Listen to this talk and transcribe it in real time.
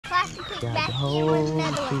Got the whole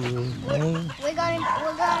field. We're gonna be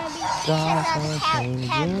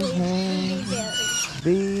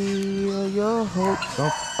Build your hopes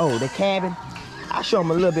on. Oh, the cabin. I'll show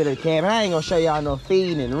them a little bit of the cabin. I ain't gonna show y'all no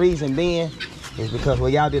feeding, and the reason being is because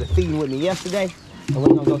y'all did a feeding with me yesterday, and we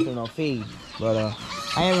ain't gonna go through no feed. But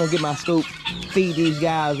I ain't gonna get my scoop, feed these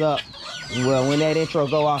guys up. Well, when that intro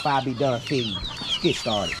go off, I'll be done feeding. Let's get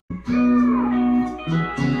started.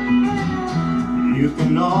 You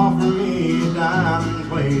can offer me a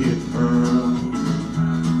diamond-plated pearl.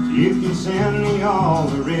 You can send me all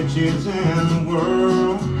the riches in the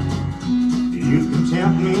world. You can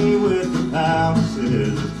tempt me with the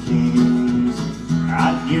palaces of kings.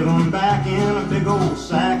 I'd give them back in a big old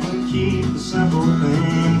sack and keep the simple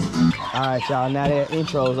things. All right, y'all, now that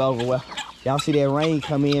intro's over, well, y'all see that rain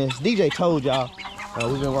come in. As DJ told y'all,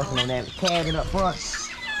 we've been working on that cabin up front.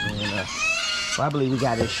 And, well, I believe we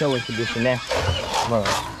got this showing condition now.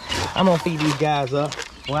 I'm gonna feed these guys up.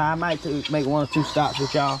 Well, I might make 1 or 2 stops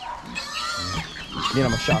with y'all. Then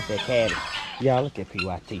I'm gonna shop that cabin. Y'all look at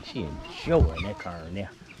PYT. She enjoying that current there.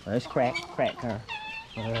 Well, it's crack current.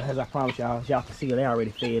 As I promised y'all, as y'all can see, they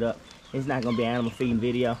already fed up. It's not gonna be an animal feeding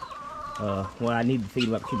video. Well, I need to feed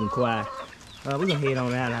them up, keep them quiet. We're gonna head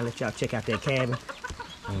on out and I'll let y'all check out that cabin.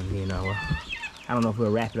 And you know, I don't know if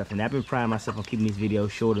we'll wrap it up. And I've been priding myself on keeping these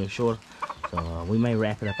videos shorter and shorter. So we may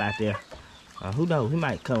wrap it up out there. Who knows? We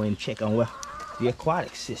might come in and check on the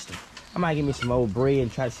aquatic system. I might give me some old bread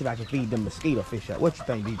and try to see if I can feed them mosquito fish up. What you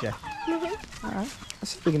think, DJ? Mm-hmm. All right,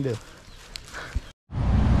 let's see what we can do.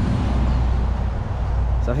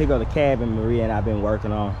 So here go the cabin Maria and I've been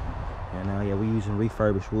working on. And yeah, we're using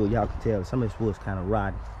refurbished wood. Y'all can tell some of this wood's kind of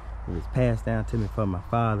rotten. It was passed down to me from my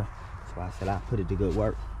father. So I said I'll put it to good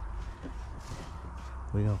work.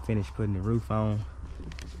 We're gonna finish putting the roof on.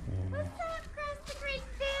 And,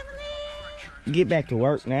 get back to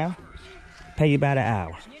work now. Pay you about an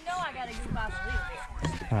hour. You know I gotta get by the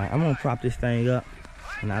leave. All right, I'm gonna prop this thing up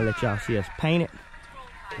and I'll let y'all see us paint it.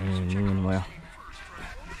 And then, well,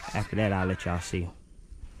 after that, I'll let y'all see.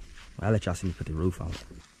 I'll let y'all see me put the roof on it.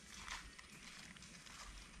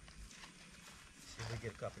 See if we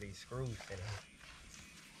get a couple of these screws in here.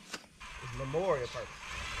 It's memorial purpose.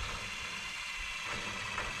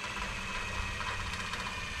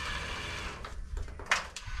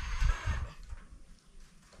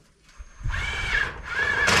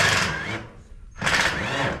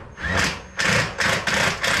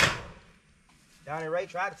 Donnie Ray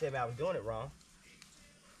tried to tell me I was doing it wrong.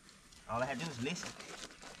 All I had to do was listen.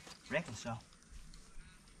 Reckon so.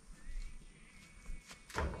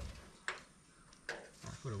 I'll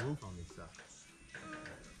put a roof on this stuff.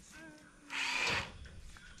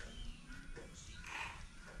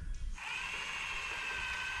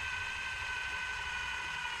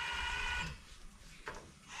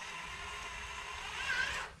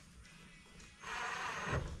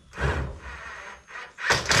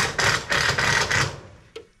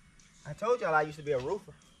 I told y'all I used to be a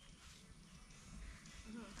roofer.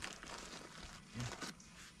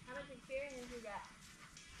 How much experience you got?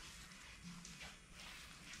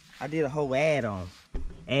 I did a whole add-on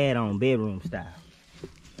bedroom style.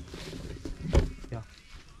 Yeah.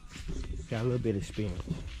 Got a little bit of experience.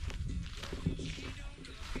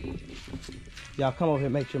 Y'all come over here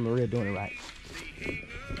and make sure Maria doing it right.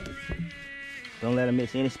 Don't let her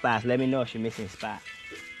miss any spots. Let me know if she missing spots.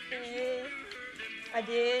 I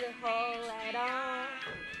did a whole add-on.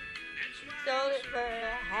 Sold it for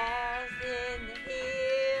a house in the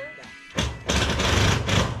hills. As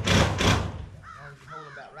long as you hold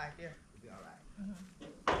them about right there, you'll be all right.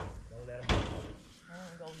 Don't let them go. I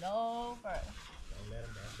don't go no further. Don't let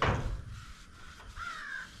them down.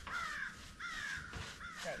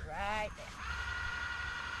 Stay right there.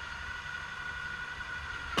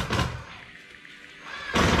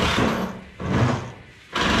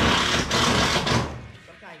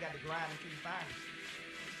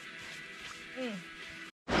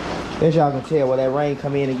 As y'all can tell, well, that rain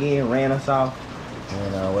come in again, ran us off.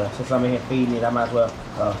 And well, since I'm in here feeding it, I might as well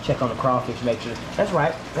check on the crawfish, make sure. That's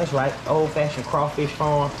right. Old-fashioned crawfish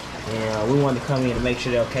farm. And we wanted to come in and make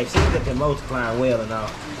sure they're okay. See that they're multiplying well and all.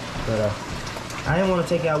 But I didn't want to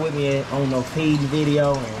take y'all with me on no feeding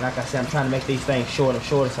video. And like I said, I'm trying to make these things shorter and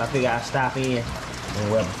shorter, so I figure I'll stop in.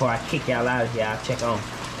 And well, before I kick y'all out of here, I'll check on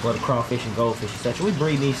the crawfish and goldfish and such. We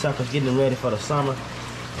breed these suckers, getting them ready for the summer.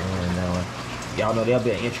 And y'all know they'll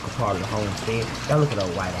be an integral part of the homestead. Y'all look at that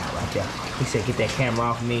white out right there. He said, get that camera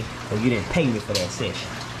off of me, or you didn't pay me for that session.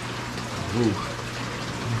 Woo.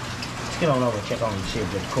 Let's get on over and check on the shit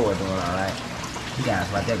with the cord doing all right. You guys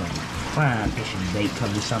right there gonna be prime fishing bait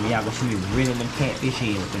come this summer. Y'all gonna see me reeling them catfish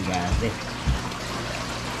in with them guys there.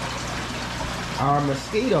 Our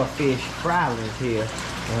mosquito fish frylings here,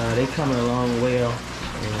 they coming along well.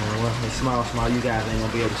 Well, they're small. You guys ain't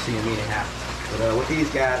gonna be able to see them anyhow. But what these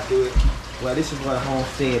guys do is, well, this is where the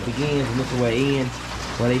homestead begins and this is where it ends.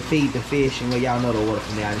 Where they feed the fish, and well, y'all know the water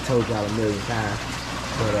from there. I done told y'all a million times.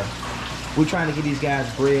 But we're trying to get these guys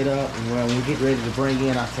bred up, and when we get ready to bring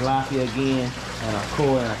in our tilapia again, and our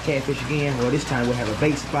koi and our catfish again, well, this time we'll have a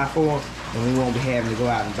bait supply for them, and we won't be having to go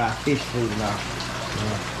out and buy fish food and all.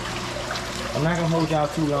 I'm not gonna hold y'all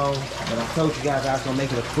too long, but I told you guys I was gonna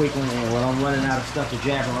make it a quick one, and well, I'm running out of stuff to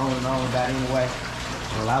jabber on and on about anyway.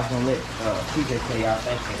 Well, I was gonna let TJ tell y'all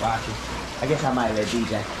thanks for watching. I guess I might let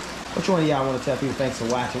DJ. Which one of y'all want to tell people thanks for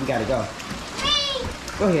watching? We gotta go.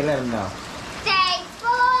 Go ahead, let them know.